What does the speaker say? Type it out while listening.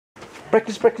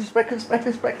Breakfast, breakfast, breakfast,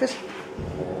 breakfast, breakfast.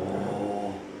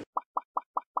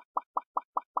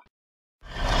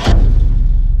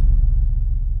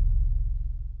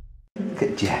 Look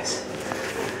at Jess.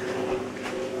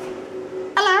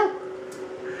 Hello.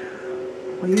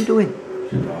 What are you doing?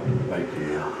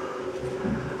 Bacon.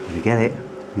 I'm gonna get it.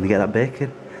 I'm gonna get that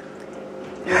bacon.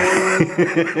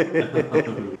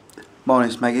 Morning,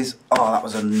 Smeggies. Oh, that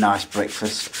was a nice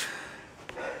breakfast.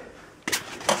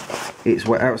 It's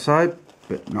wet outside,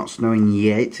 but not snowing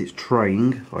yet. It's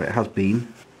trying, or it has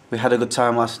been. We had a good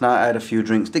time last night. I had a few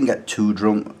drinks. Didn't get too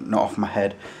drunk, not off my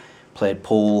head. Played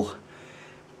pool.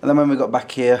 And then when we got back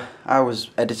here, I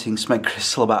was editing Smeg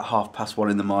Crystal about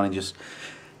 1:30 in the morning, just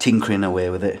tinkering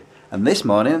away with it. And this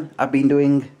morning, I've been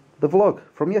doing the vlog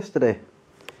from yesterday.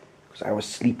 Because I was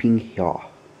sleeping here.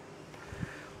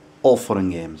 All fun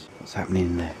and games. What's happening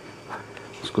in there?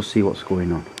 Let's go see what's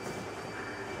going on.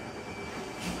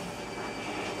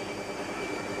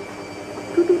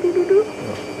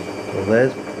 Well,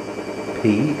 there's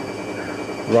Pete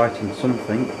writing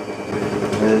something.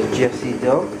 There's Jessie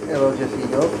dog. Hello, Jessie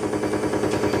dog.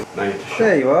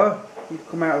 There you are. You've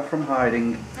come out from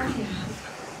hiding.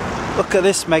 Look at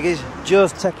this, Meggies.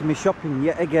 Jo's taking me shopping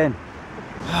yet again.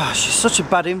 She's such a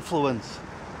bad influence.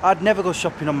 I'd never go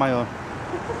shopping on my own.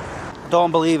 I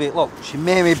don't believe it. Look, she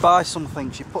made me buy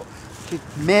something. She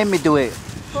made me do it.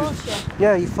 Forced you?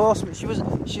 Yeah, you forced me.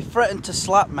 She threatened to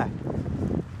slap me.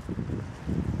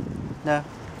 No.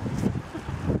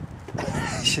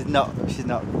 she's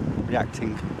not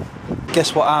reacting.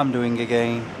 Guess what I'm doing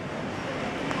again?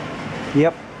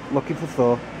 Yep, looking for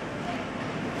Thor.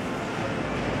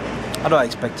 I don't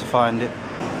expect to find it.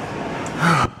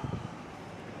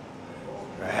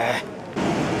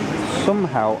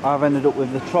 Somehow I've ended up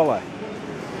with the trolley.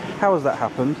 How has that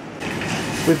happened?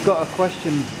 We've got a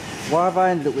question. Why have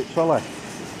I ended up with trolley?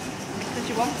 Because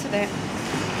you wanted it.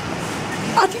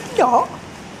 I did not.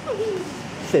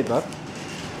 Fibber.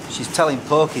 She's telling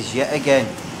Porkies yet again.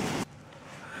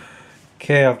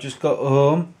 Okay, I've just got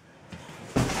home.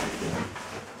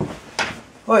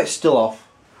 Oh, it's still off.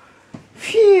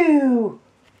 Phew!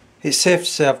 It's safe to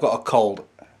say I've got a cold.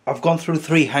 I've gone through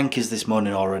 3 hankies this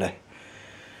morning already.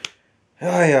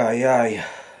 Aye, aye, aye.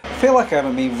 I feel like I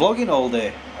haven't been vlogging all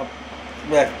day.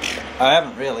 Well, I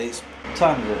haven't really. What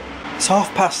time is it? It's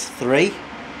 3:30.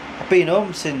 I've been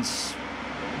home since,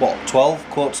 what, 12,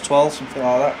 11:45, something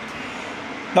like that.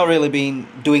 Not really been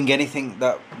doing anything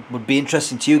that would be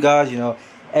interesting to you guys, you know,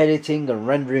 editing and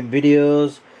rendering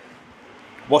videos,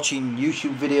 watching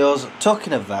YouTube videos.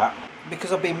 Talking of that,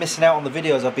 because I've been missing out on the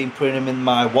videos, I've been putting them in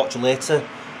my watch later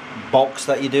box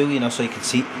that you do, you know, so you can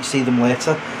see them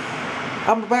later.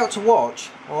 I'm about to watch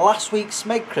last week's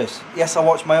Smeg Chris. Yes, I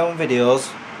watch my own videos.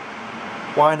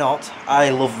 Why not? I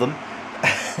love them.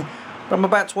 But I'm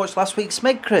about to watch last week's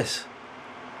Smeg Chris.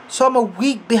 So I'm a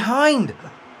week behind.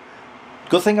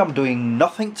 Good thing I'm doing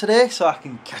nothing today, so I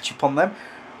can catch up on them.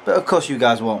 But of course you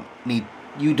guys won't need,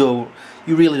 you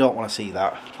really don't want to see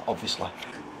that, obviously.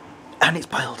 And it's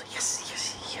boiled. Yes,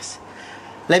 yes, yes.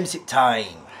 Lemsip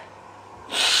time.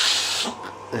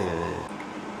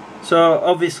 So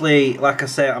obviously, like I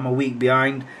say, I'm a week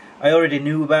behind. I already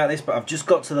knew about this, but I've just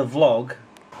got to the vlog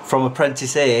from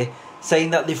Apprentice A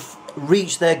saying that they've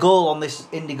reached their goal on this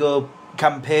Indigo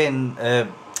campaign,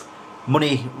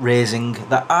 money raising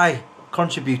that I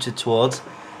contributed towards.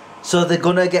 So they're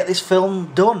gonna get this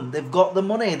film done. They've got the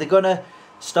money. They're gonna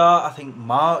start, I think,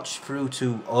 March through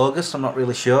to August. I'm not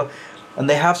really sure. And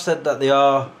they have said that they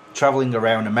are travelling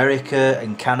around America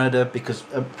and Canada, because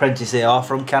Apprentice A are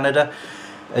from Canada.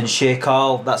 And Shay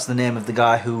Carl, that's the name of the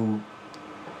guy who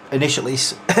initially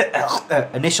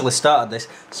started this.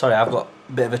 Sorry, I've got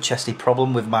a bit of a chesty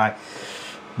problem with my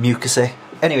mucousy.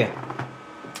 Anyway,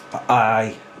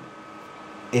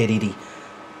 ADD.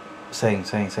 Saying.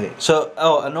 So,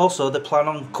 oh, and also they plan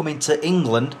on coming to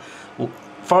England. Well,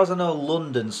 as far as I know,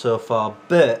 London so far,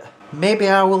 but maybe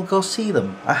I will go see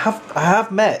them. I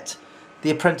have met the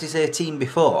Apprentice A team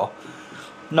before.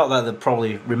 Not that they'll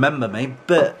probably remember me,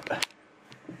 but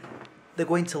they're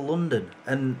going to London,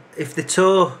 and if they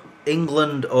tour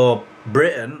England or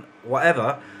Britain,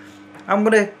 whatever, I'm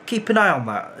going to keep an eye on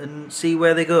that and see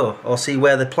where they go, or see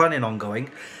where they're planning on going,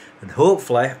 and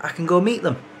hopefully I can go meet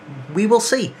them. We will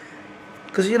see,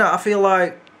 because, you know, I feel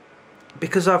like,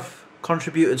 because I've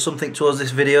contributed something towards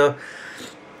this video,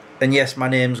 and yes, my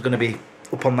name's going to be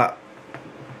up on that,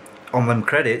 on them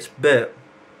credits, but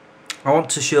I want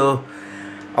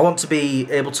to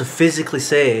be able to physically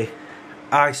say,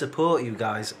 I support you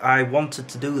guys. I wanted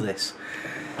to do this.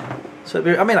 So,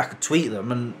 I mean, I could tweet them,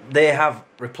 and they have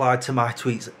replied to my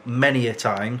tweets many a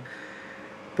time.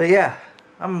 But yeah,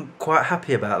 I'm quite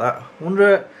happy about that. I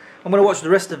wonder. I'm going to watch the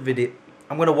rest of the video.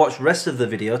 I'm going to watch the rest of the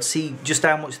video to see just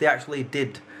how much they actually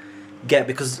did get,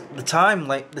 because the time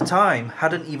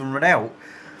hadn't even run out.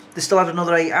 They still had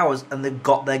another 8 hours and they've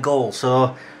got their goal.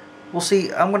 So we'll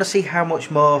see. I'm going to see how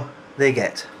much more they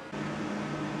get.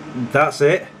 That's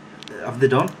it. Have they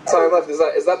done? Time left.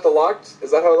 Is that the locked?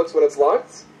 Is that how it looks when it's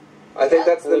locked? I think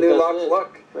that's the new locked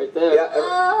look. Right there.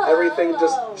 Yeah, everything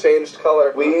just changed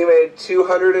color. We made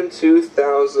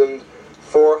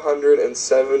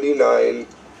 $202,479.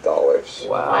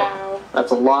 Wow.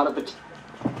 That's a lot of it.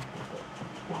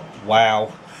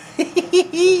 Wow.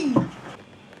 I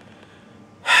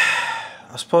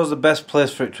suppose the best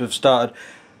place for it to have started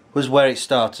was where it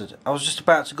started. I was just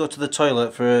about to go to the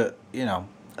toilet for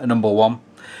a number one.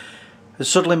 And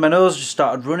suddenly my nose just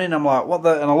started running. I'm like, what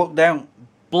the? And I looked down.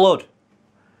 Blood.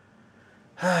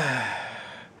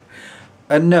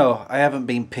 And no, I haven't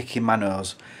been picking my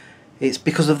nose. It's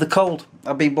because of the cold.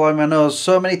 I've been blowing my nose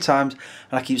so many times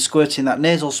and I keep squirting that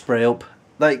nasal spray up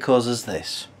that it causes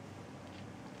this.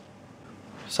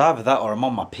 It's either that or I'm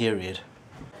on my period.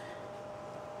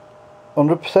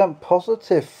 100%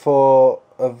 positive for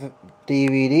a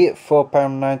DVD at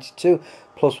 £4.92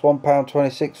 plus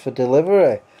 £1.26 for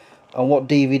delivery. And what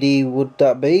DVD would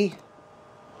that be?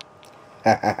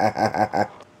 I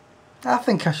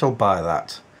think I shall buy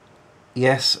that.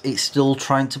 Yes, it's still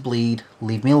trying to bleed.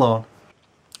 Leave me alone.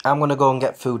 I'm going to go and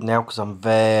get food now because I'm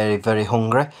very, very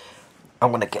hungry. I'm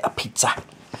going to get a pizza.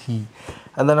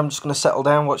 And then I'm just going to settle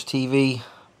down, watch TV.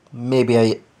 Maybe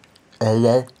I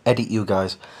edit you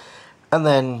guys. And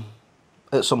then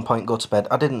at some point go to bed.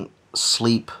 I didn't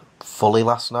sleep fully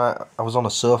last night. I was on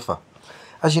a sofa,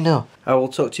 as you know. I will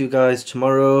talk to you guys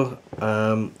tomorrow.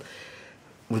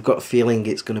 We've got a feeling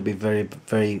it's going to be very,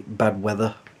 very bad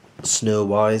weather,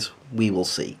 snow-wise. We will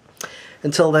see.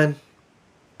 Until then,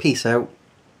 peace out.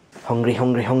 Hungry,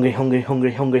 hungry, hungry, hungry,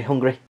 hungry, hungry, hungry.